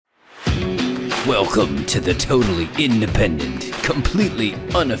Welcome to the totally independent, completely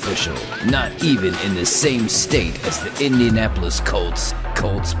unofficial, not even in the same state as the Indianapolis Colts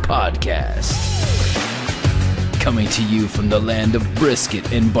podcast. Coming to you from the land of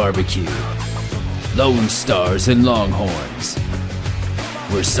brisket and barbecue, Lone Stars and Longhorns,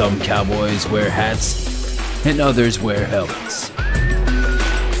 where some cowboys wear hats and others wear helmets.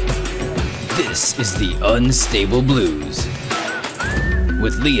 This is the Unstable Blues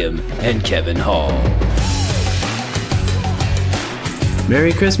with Liam and Kevin Hall.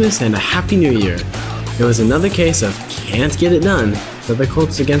 Merry Christmas and a Happy New Year. It was another case of can't get it done for the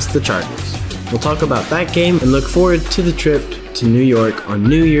Colts against the Chargers. We'll talk about that game and look forward to the trip to New York on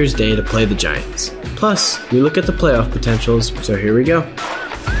New Year's Day to play the Giants. Plus, we look at the playoff potentials, so here we go.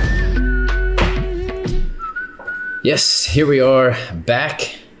 Yes, here we are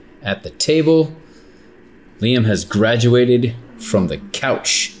back at the table. Liam has graduated from the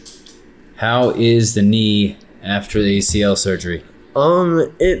couch. How is the knee after the ACL surgery?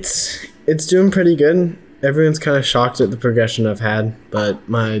 It's doing pretty good. Everyone's kind of shocked at the progression I've had, but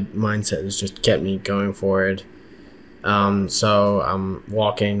my mindset has just kept me going forward. So I'm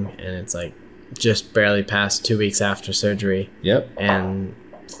walking, and it's like just barely past 2 weeks after surgery. Yep. And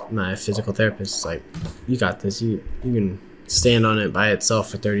my physical therapist is like, "You got this. You can stand on it by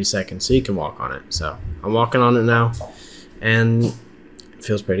itself for 30 seconds, so you can walk on it." So I'm walking on it now. And it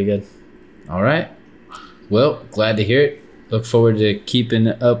feels pretty good. All right. Well, glad to hear it. Look forward to keeping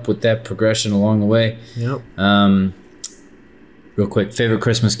up with that progression along the way. Yep. Real quick, favorite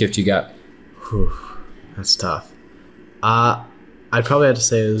Christmas gift you got? Whew, that's tough. I'd probably have to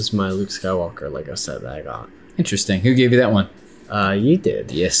say it was my Luke Skywalker Lego set that I got. Interesting. Who gave you that one? You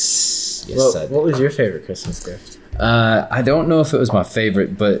did. Yes. Well, I did. what was your favorite Christmas gift? I don't know if it was my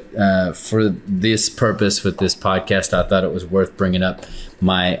favorite, but for this purpose with this podcast, I thought it was worth bringing up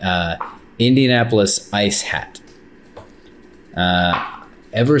my Indianapolis Ice hat.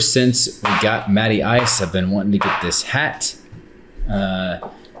 Ever since we got Matty Ice, I've been wanting to get this hat.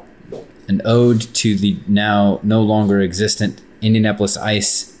 An ode to the now no longer existent Indianapolis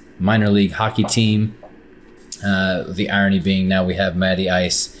Ice minor league hockey team. The irony being now we have Matty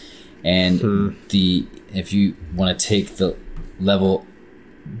Ice. And if you want to take the level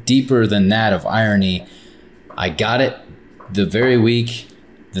deeper than that of irony, I got it the very week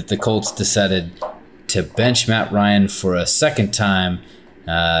that the Colts decided to bench Matt Ryan for a second time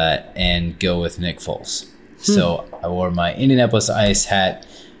and go with Nick Foles. So I wore my Indianapolis Ice hat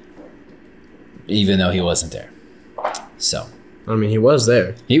even though he wasn't there. So I mean, he was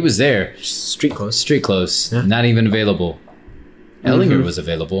there. He was there. Street clothes. Street clothes. Yeah. Not even available. Ellinger was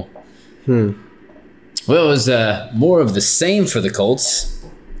available. Well, it was more of the same for the Colts.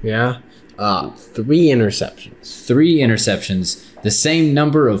 Yeah. 3 interceptions. 3 interceptions. The same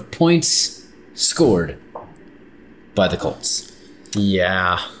number of points scored by the Colts.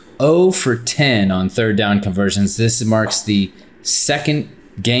 Yeah. 0 for 10 on third down conversions. This marks the second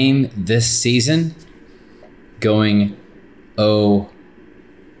game this season going 0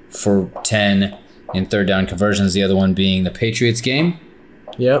 for 10 in third down conversions. The other one being the Patriots game.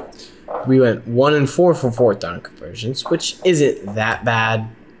 Yep. We went 1 and 4 for fourth down conversions, which isn't that bad.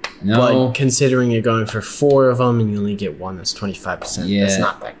 No. But considering you're going for 4 of them and you only get 1, that's 25%. Yeah. That's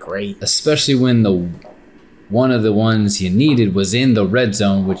not that great. Especially when one of the ones you needed was in the red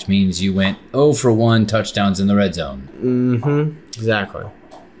zone, which means you went 0 for 1 touchdowns in the red zone. Exactly.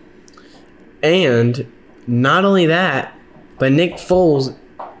 And not only that, but Nick Foles,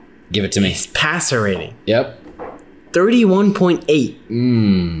 give it to me. His passer rating. Yep.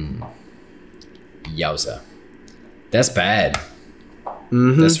 31.8. Yowza. That's bad.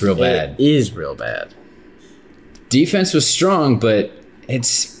 That's real bad. It is real bad. Defense was strong, but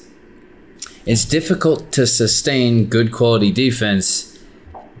it's difficult to sustain good quality defense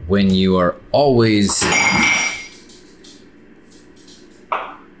when you are always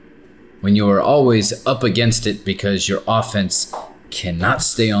up against it because your offense cannot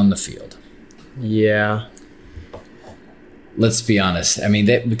stay on the field. Yeah. Let's be honest. I mean,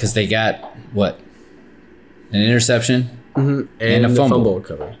 because they got, what? An interception? And a fumble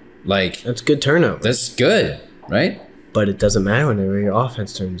recovery. Like, that's good turnover. That's good, right? But it doesn't matter whenever your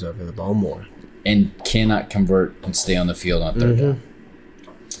offense turns over the ball more. And cannot convert and stay on the field on third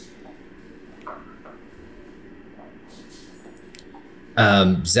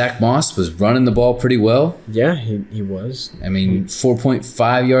down. Zach Moss was running the ball pretty well. Yeah, he was. I mean,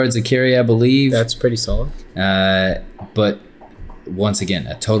 4.5 yards a carry, I believe. That's pretty solid. But once again,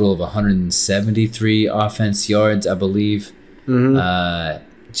 a total of 173 offense yards, I believe.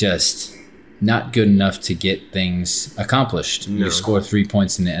 Just not good enough to get things accomplished. No. You score 3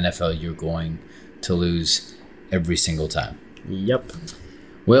 points in the NFL, you're going to lose every single time. Yep.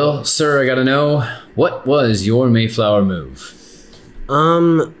 Well, sir, I got to know, what was your Mayflower move?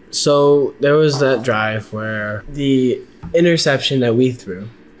 So there was that drive where the interception that we threw,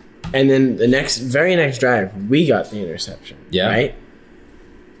 and then the very next drive, we got the interception. Yeah. Right?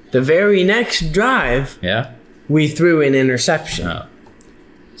 The very next drive, Yeah? we threw an interception. Oh.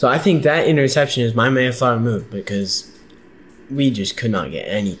 So I think that interception is my Mayflower move because we just could not get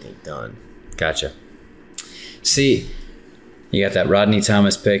anything done. Gotcha. See, you got that Rodney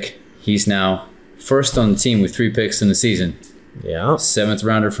Thomas pick. He's now first on the team with 3 picks in the season. Yeah. 7th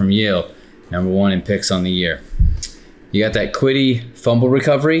rounder from Yale, number 1 in picks on the year. You got that Quiddy fumble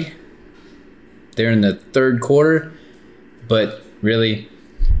recovery there in the 3rd quarter. But really,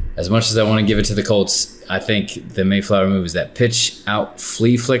 as much as I want to give it to the Colts, I think the Mayflower move is that pitch out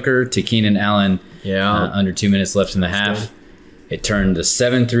flea flicker to Keenan Allen. Yeah. Under 2 minutes left in the half. good. It turned the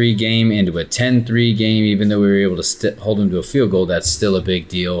 7-3 game into a 10-3 game. Even though we were able to hold them to a field goal, that's still a big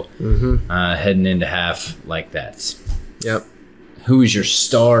deal. Heading into half like that. Yep. Who is your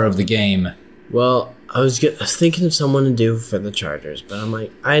star of the game? Well, I was thinking of someone to do for the Chargers, but I'm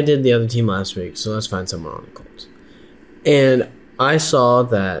like, I did the other team last week, so let's find someone on the Colts. And I saw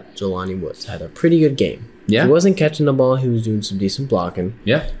that Jelani Woods had a pretty good game. Yeah. He wasn't catching the ball. He was doing some decent blocking.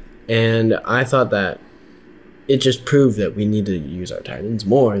 Yeah. And I thought that it just proved that we need to use our tight ends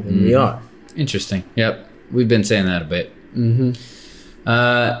more than we are. Interesting. Yep. We've been saying that a bit.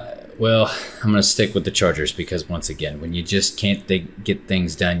 Well, I'm going to stick with the Chargers because, once again, when you just can't get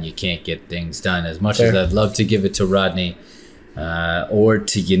things done, you can't get things done. As much as I'd love to give it to Rodney or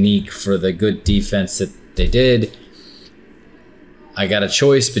to Unique for the good defense that they did, I got a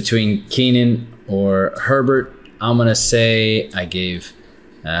choice between Keenan or Herbert. I'm going to say I gave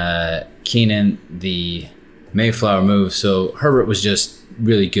Keenan the Mayflower move. So Herbert was just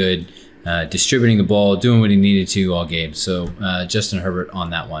really good, distributing the ball, doing what he needed to all game. So Justin Herbert on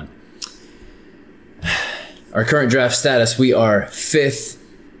that one. Our current draft status, we are 5th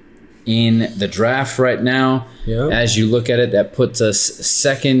in the draft right now. Yep. As you look at it, that puts us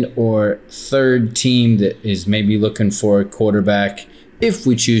 2nd or 3rd team that is maybe looking for a quarterback if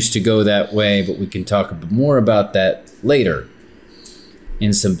we choose to go that way, but we can talk a bit more about that later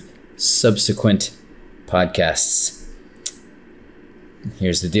in some subsequent podcasts.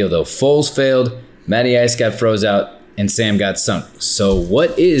 Here's the deal, though. Foles failed, Matty Ice got froze out, and Sam got sunk. So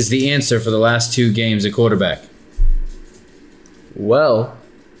what is the answer for the last 2 games at quarterback? Well,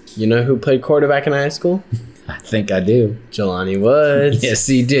 you know who played quarterback in high school? I think I do. Jelani Woods. Yes,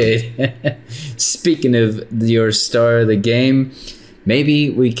 he did. Speaking of your star of the game, maybe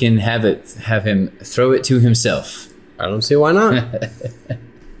we can have him throw it to himself. I don't see why not.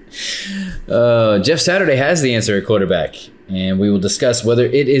 Jeff Saturday has the answer at quarterback, and we will discuss whether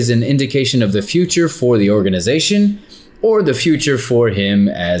it is an indication of the future for the organization or the future for him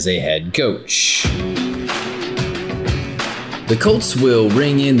as a head coach. The Colts will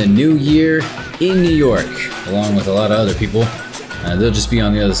ring in the new year in New York, along with a lot of other people. They'll just be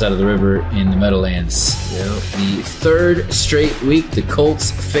on the other side of the river in the Meadowlands. Yeah. The 3rd straight week, the Colts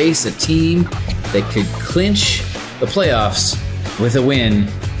face a team that could clinch the playoffs with a win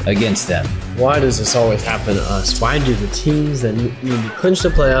against them. Why does this always happen to us? Why do the teams that need to clinch the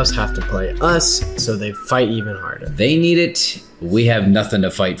playoffs have to play us so they fight even harder? They need it. We have nothing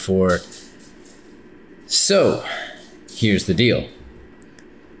to fight for. So, here's the deal.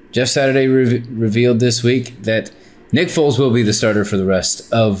 Jeff Saturday revealed this week that Nick Foles will be the starter for the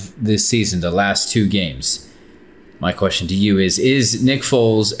rest of this season, the last 2 games. My question to you is Nick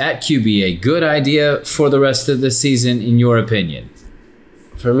Foles at QB a good idea for the rest of the season, in your opinion?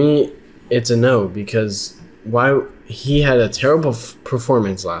 For me, it's a no, because he had a terrible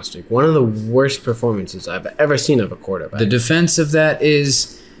performance last week. One of the worst performances I've ever seen of a quarterback. The defense of that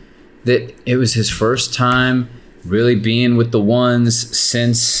is that it was his first time really being with the ones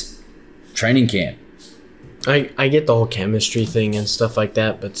since training camp. I get the whole chemistry thing and stuff like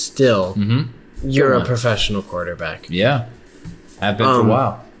that, but still, you're a professional quarterback. Yeah, I've been for a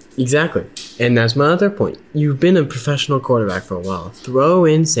while. Exactly. And that's my other point. You've been a professional quarterback for a while. Throw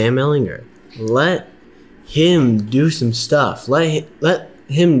in Sam Ehlinger. Let him do some stuff. Let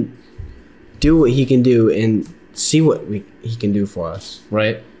him do what he can do and see what he can do for us.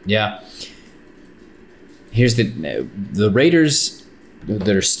 Right. Yeah. Here's the Raiders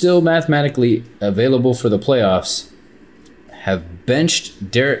that are still mathematically available for the playoffs have benched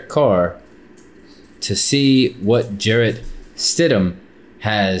Derek Carr to see what Jarrett Stidham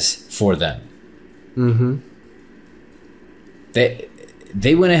has for them. They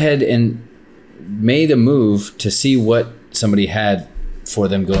went ahead and made a move to see what somebody had for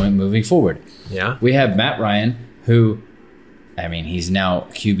them moving forward. Yeah. We have Matt Ryan, who, I mean, he's now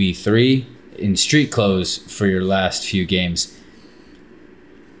QB3 in street clothes for your last few games.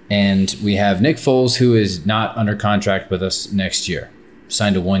 And we have Nick Foles, who is not under contract with us next year.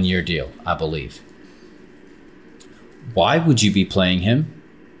 Signed a 1-year deal, I believe. Why would you be playing him?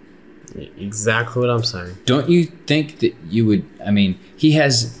 Exactly what I'm saying. Don't you think that you would? I mean, he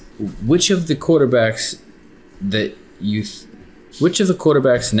has. Which of the quarterbacks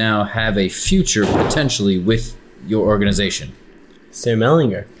now have a future potentially with your organization? Sam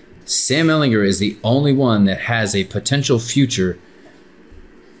Ellinger. Sam Ellinger is the only one that has a potential future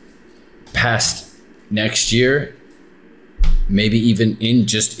past next year, maybe even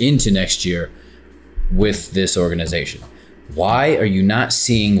into next year with this organization. Why are you not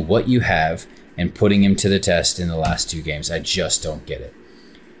seeing what you have and putting him to the test in the last 2 games? I just don't get it.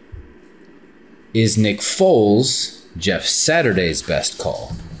 Is Nick Foles Jeff Saturday's best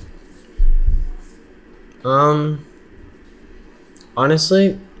call?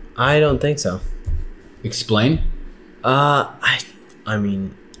 Honestly, I don't think so. Explain. I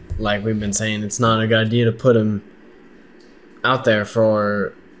mean, like we've been saying, it's not a good idea to put him out there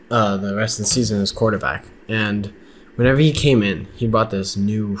for the rest of the season as quarterback. And whenever he came in, he brought this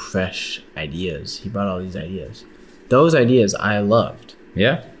new, fresh ideas. He brought all these ideas. Those ideas I loved.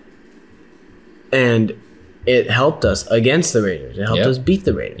 Yeah. And it helped us against the Raiders. It helped us beat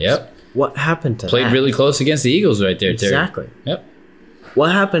the Raiders. Yep. What happened to that? Played really close against the Eagles right there, Terry. Exactly. Yep.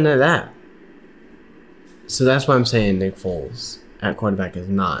 What happened to that? So that's why I'm saying Nick Foles at quarterback is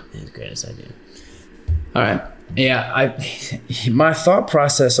not his greatest idea. All right. Yeah, my thought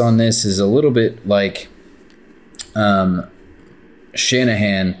process on this is a little bit like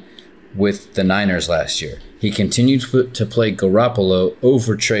Shanahan with the Niners last year. He continued to play Garoppolo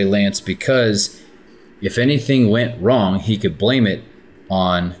over Trey Lance because if anything went wrong, he could blame it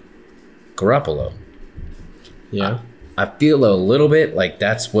on Garoppolo. Yeah. I feel a little bit like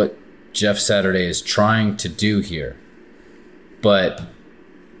that's what Jeff Saturday is trying to do here. But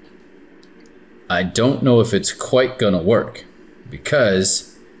I don't know if it's quite going to work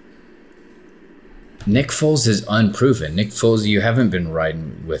because Nick Foles is unproven. Nick Foles, you haven't been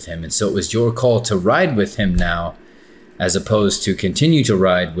riding with him, and so it was your call to ride with him now as opposed to continue to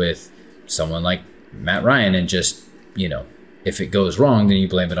ride with someone like Matt Ryan and just, if it goes wrong, then you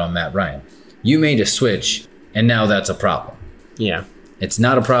blame it on Matt Ryan. You made a switch, and now that's a problem. Yeah. It's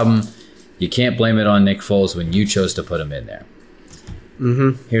not a problem. You can't blame it on Nick Foles when you chose to put him in there.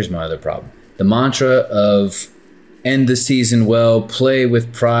 Mm-hmm. Here's my other problem. The mantra of end the season well, play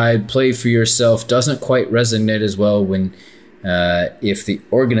with pride, play for yourself doesn't quite resonate as well when if the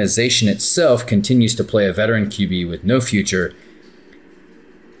organization itself continues to play a veteran QB with no future,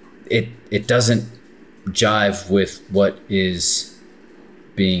 it doesn't jive with what is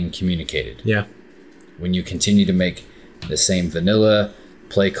being communicated. Yeah. When you continue to make the same vanilla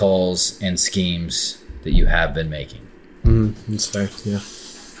play calls and schemes that you have been making. That's fair, yeah.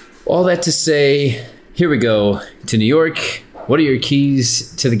 All that to say, here we go to New York. What are your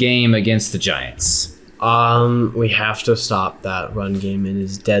keys to the game against the Giants? We have to stop that run game. It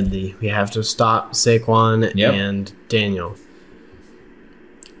is deadly. We have to stop Saquon and Daniel.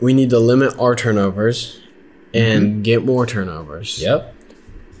 We need to limit our turnovers and get more turnovers. Yep.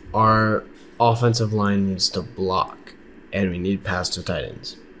 Our offensive line needs to block, and we need pass to tight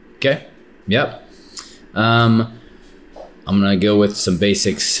ends. Okay. Yep. I'm going to go with some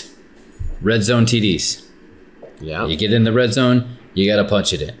basics. Red zone TDs. Yeah. You get in the red zone, you got to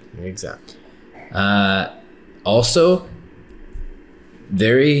punch it in. Exactly. Also,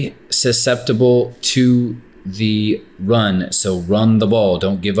 very susceptible to the run. So run the ball.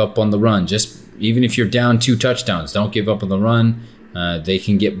 Don't give up on the run. Just even if you're down 2 touchdowns, don't give up on the run. They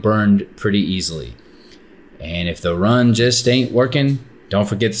can get burned pretty easily. And if the run just ain't working, don't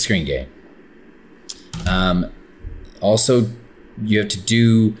forget the screen game. Also, you have to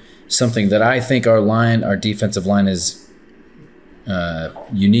do something that I think our defensive line is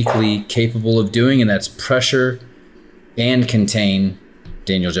uniquely capable of doing, and that's pressure and contain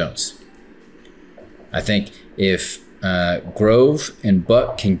Daniel Jones. I think if Grove and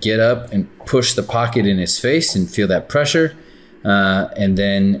Buck can get up and push the pocket in his face and feel that pressure, and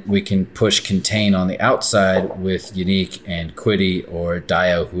then we can push contain on the outside with Unique and Quiddy or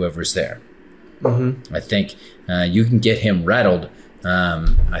Dio, whoever's there. I think you can get him rattled.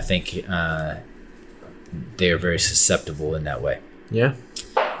 I think they are very susceptible in that way. Yeah.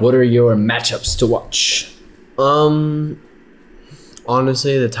 What are your matchups to watch?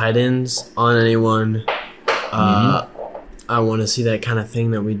 Honestly, the tight ends on anyone. I want to see that kind of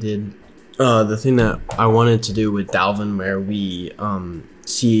thing that we did The thing that I wanted to do with Dalvin, where we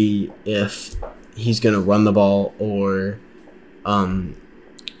see if he's gonna run the ball or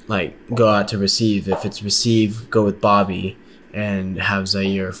go out to receive. If it's receive, go with Bobby and have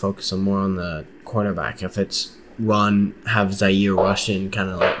Zaire focus on more on the cornerback. If it's run, have Zaire rush in, kind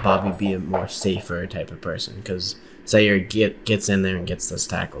of let Bobby be a more safer type of person, because Zaire gets in there and gets those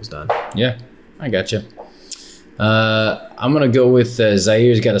tackles done. Yeah, I gotcha. I'm going to go with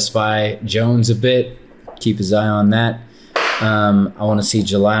Zaire's got to spy Jones a bit, keep his eye on that. I want to see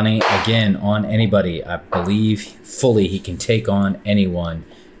Jelani again on anybody. I believe fully he can take on anyone,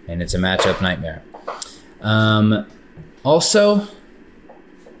 and it's a matchup nightmare. Also,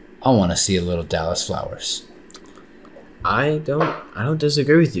 I want to see a little Dallas Flowers. I don't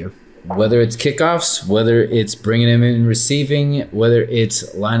disagree with you. Whether it's kickoffs, whether it's bringing him in receiving, whether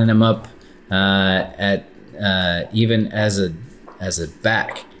it's lining him up at even as a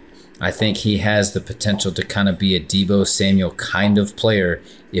back, I think he has the potential to kind of be a Deebo Samuel kind of player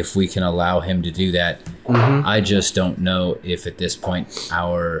if we can allow him to do that. Mm-hmm. I just don't know if at this point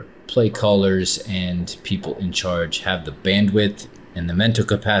our play callers and people in charge have the bandwidth and the mental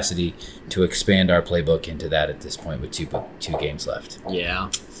capacity to expand our playbook into that at this point with two games left. Yeah.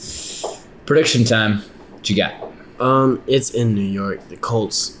 Prediction time. What you got? It's in New York. The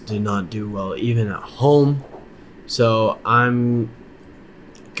Colts did not do well even at home. So I'm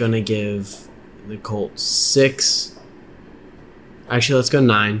going to give the Colts 6. Actually, let's go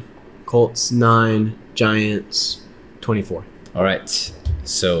 9. Colts 9, Giants 24. All right.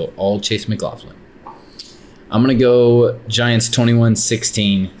 So all Chase McLaughlin. I'm going to go Giants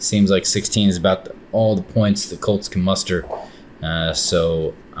 21-16. Seems like 16 is about all the points the Colts can muster.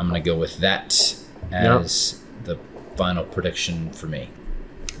 So I'm going to go with that as the final prediction for me.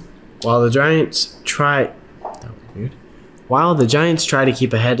 While the Giants try to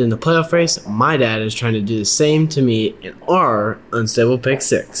keep ahead in the playoff race, my dad is trying to do the same to me in our Unstable Pick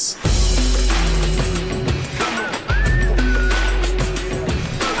 6.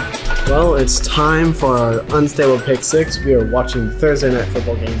 Well, it's time for our Unstable Pick 6. We are watching Thursday Night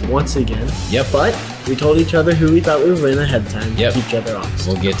Football games once again. Yep. But we told each other who we thought we would win ahead of time to keep each other honest.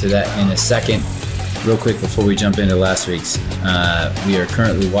 We'll get to that in a second. Real quick before we jump into last week's, we are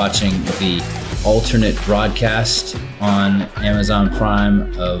currently watching the alternate broadcast on Amazon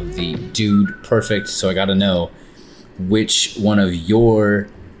Prime of the Dude Perfect. So I got to know which one of the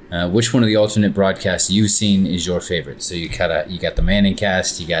alternate broadcasts you've seen is your favorite. So you got the Manning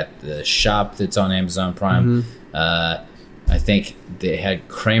cast, you got the Shop that's on Amazon Prime. Mm-hmm. I think they had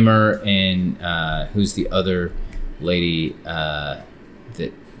Kramer and who's the other lady that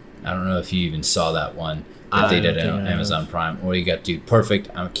I don't know if you even saw that one that they did on Amazon Prime. Or you got Dude Perfect.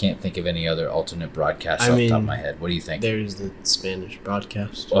 I can't think of any other alternate broadcasts off the top of my head. What do you think? There's the Spanish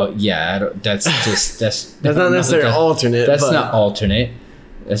broadcast. Well, yeah, that's not necessarily alternate. That's not alternate.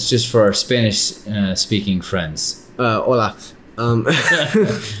 That's just for our Spanish speaking friends. Hola.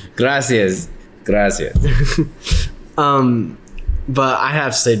 Gracias. But I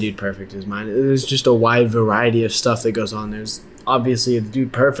have to say Dude Perfect is mine. There's just a wide variety of stuff that goes on. There's obviously the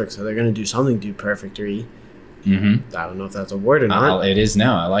Dude Perfect, so they're going to do something Dude Perfect-y. Mm-hmm. I don't know if that's a word or not. It is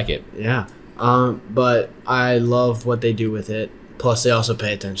now. I like it. Yeah. But I love what they do with it. Plus, they also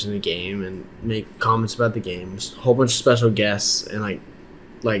pay attention to the game and make comments about the games. A whole bunch of special guests, and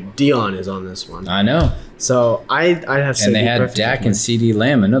like Dion is on this one. I know. So I'd have to say Dude Perfect. And they had Dak and CD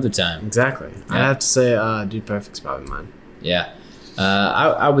Lamb another time. Exactly. Yeah. I'd have to say Dude Perfect's probably mine. Yeah.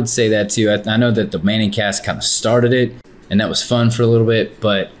 I would say that too. I know that the Manning cast kind of started it, and that was fun for a little bit,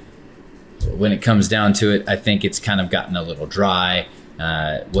 but when it comes down to it, I think it's kind of gotten a little dry.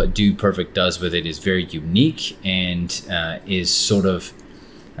 What Dude Perfect does with it is very unique and is sort of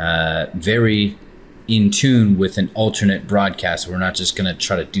very in tune with an alternate broadcast. We're not just going to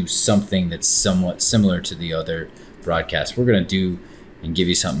try to do something that's somewhat similar to the other broadcast. We're going to do and give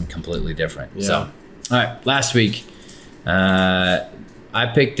you something completely different. Yeah. So, all right, last week, I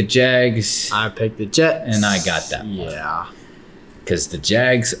picked the Jags. I picked the Jets. And I got that one. Yeah. Because the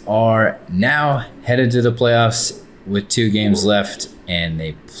Jags are now headed to the playoffs with 2 games left, and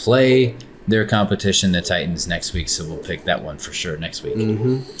they play their competition, the Titans, next week. So we'll pick that one for sure next week.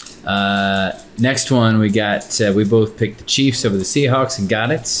 Mm-hmm. Next one, we got we both picked the Chiefs over the Seahawks and got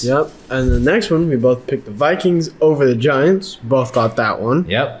it. Yep. And the next one, we both picked the Vikings over the Giants. Both got that one.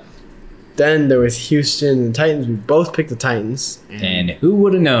 Yep. Then there was Houston and the Titans. We both picked the Titans. And who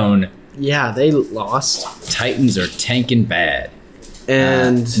would have known? Yeah, they lost. Titans are tanking bad.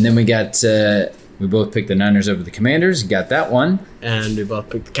 And then we got we both picked the Niners over the Commanders. Got that one. And we both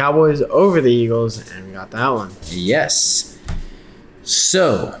picked the Cowboys over the Eagles, and we got that one. Yes.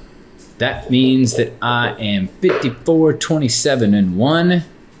 So That means that I am 54-27-1.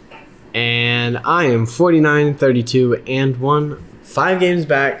 And I am 49-32-1. 5 games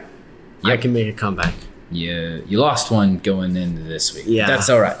back. Yep. I can make a comeback. You lost one going into this week. Yeah. That's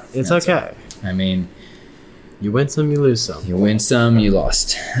all right. It's That's okay. All right. I mean, you win some, you lose some. You win some, you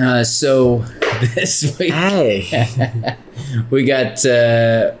lost. So this week, we got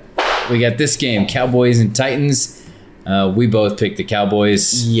this game, Cowboys and Titans. We both picked the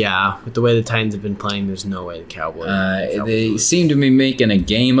Cowboys. Yeah, with the way the Titans have been playing, there's no way the Cowboys. They seem to be making a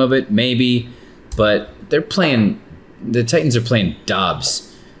game of it, maybe, but they're playing. The Titans are playing Dobbs.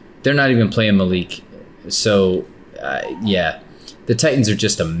 They're not even playing Malik. So, yeah, the Titans are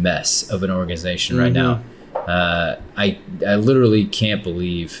just a mess of an organization right now. I literally can't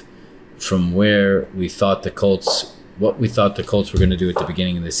believe from where we thought the Colts, what we thought the Colts were going to do at the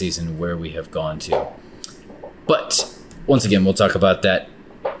beginning of the season, where we have gone to. But once again, we'll talk about that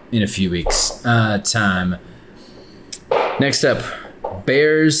in a few weeks' time. Next up,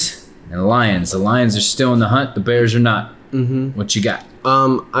 Bears and Lions. The Lions are still in the hunt. The Bears are not. What you got?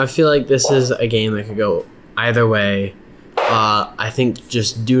 I feel like this is a game that could go either way. I think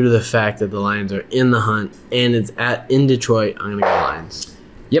just due to the fact that the Lions are in the hunt and it's in Detroit, I'm going to go Lions.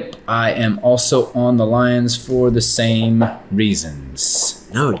 Yep, I am also on the Lions for the same reasons.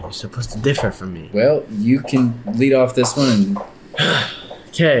 No, you're supposed to differ from me. Well, you can lead off this one.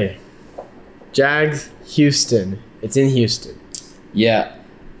 Okay. Jags, Houston. It's in Houston. Yeah.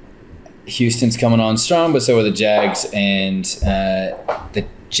 Houston's coming on strong, but so are the Jags. And the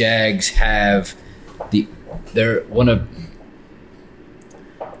Jags have the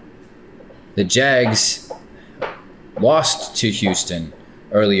Jags lost to Houston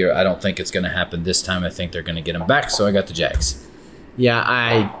earlier. I don't think it's going to happen this time. I think they're going to get them back, so I got the Jags. Yeah,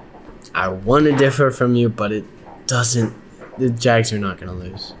 I want to differ from you, but it doesn't. The Jags are not going to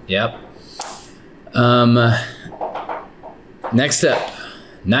lose. Yep. Next up,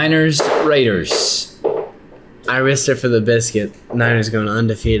 Niners, Raiders. I risked it for the biscuit. Niners going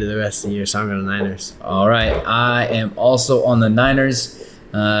undefeated the rest of the year, so I'm going to Niners. All right. I am also on the Niners.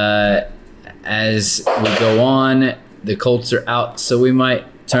 As we go on, the Colts are out, so we might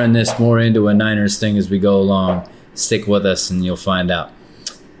turn this more into a Niners thing as we go along. Stick with us and you'll find out.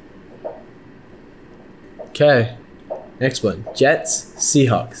 Okay. Next one. Jets,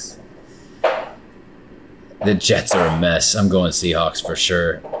 Seahawks. The Jets are a mess. I'm going Seahawks for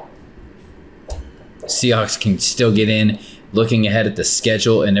sure. Seahawks can still get in. Looking ahead at the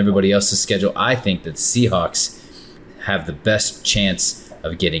schedule and everybody else's schedule, I think that Seahawks have the best chance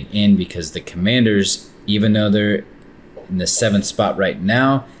of getting in because the Commanders, even though they're in the 7th spot right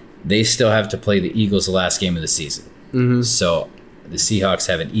now, they still have to play the Eagles the last game of the season. So the Seahawks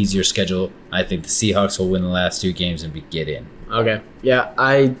have an easier schedule. I think the Seahawks will win the last 2 games and get in. Okay. Yeah,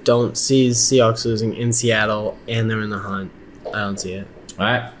 I don't see Seahawks losing in Seattle, and they're in the hunt. I don't see it. All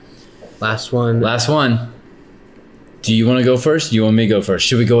right. Last one. Do you want to go first? Do you want me to go first?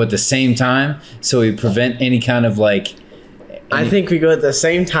 Should we go at the same time so we prevent any kind of I think we go at the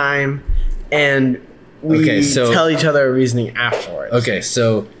same time and we tell each other our reasoning afterwards. Okay,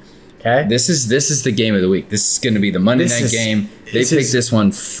 so this is the game of the week. This is going to be the Monday night game. They picked this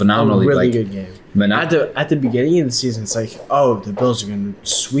one phenomenally. A really good game. At the beginning of the season, it's like, oh, the Bills are going to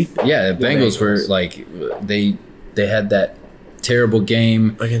sweep. Yeah, the Bengals were they had that terrible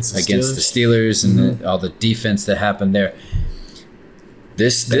game against the Steelers and all the defense that happened there.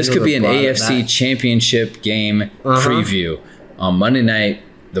 This could be an AFC Championship game preview on Monday night.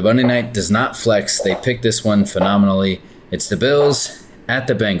 The Monday night does not flex. They picked this one phenomenally. It's the Bills at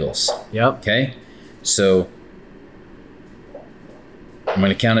the Bengals. Yep. Okay, so I'm going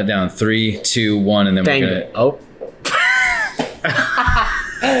to count it down. 3, 2, 1, and then we're going to... Oh.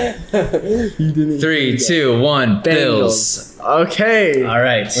 3, 2, 1, Bills. Okay. All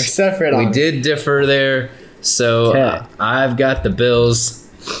right. We're separate on We did differ there. So I've got the Bills.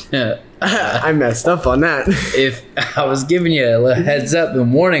 I messed up on that. If I was giving you a little heads up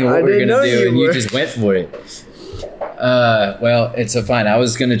and warning of what we were going to do, and you just went for it. Well, it's a fine. I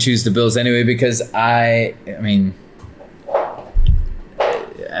was going to choose the Bills anyway because I mean,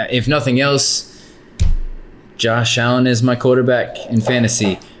 if nothing else, Josh Allen is my quarterback in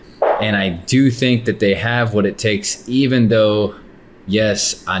fantasy, and I do think that they have what it takes, even though,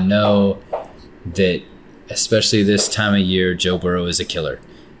 yes, I know that especially this time of year, Joe Burrow is a killer.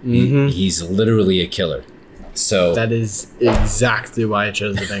 He's literally a killer. So that is exactly why I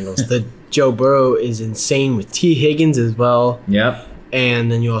chose the Bengals. The Joe Burrow is insane with T. Higgins as well. Yep.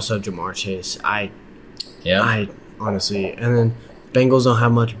 And then you also have Jamar Chase. I honestly, and then Bengals don't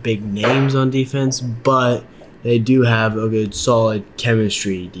have much big names on defense, but they do have a good, solid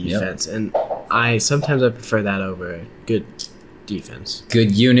chemistry defense. Yep. And sometimes I prefer that over a good defense.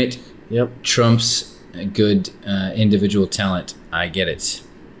 Good unit. Yep. Trumps a good individual talent. I get it.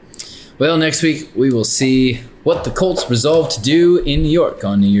 Well, next week we will see what the Colts resolve to do in New York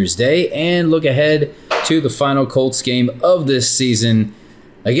on New Year's Day and look ahead to the final Colts game of this season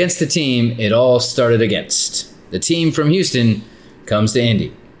against the team it all started against. The team from Houston comes to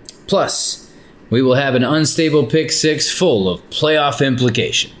Indy. Plus, we will have an unstable pick six full of playoff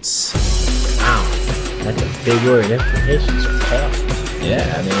implications. Wow, that's a big word, implications for playoff.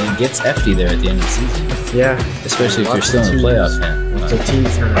 Yeah, I mean, it gets hefty there at the end of the season. Yeah. Especially if you're still in the playoff fan. Lots of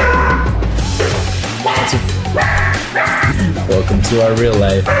teams. Welcome to our real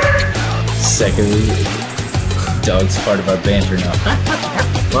life. Secondly, dog's part of our banter now.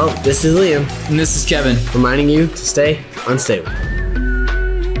 Well, this is Liam. And this is Kevin. Reminding you to stay unstable.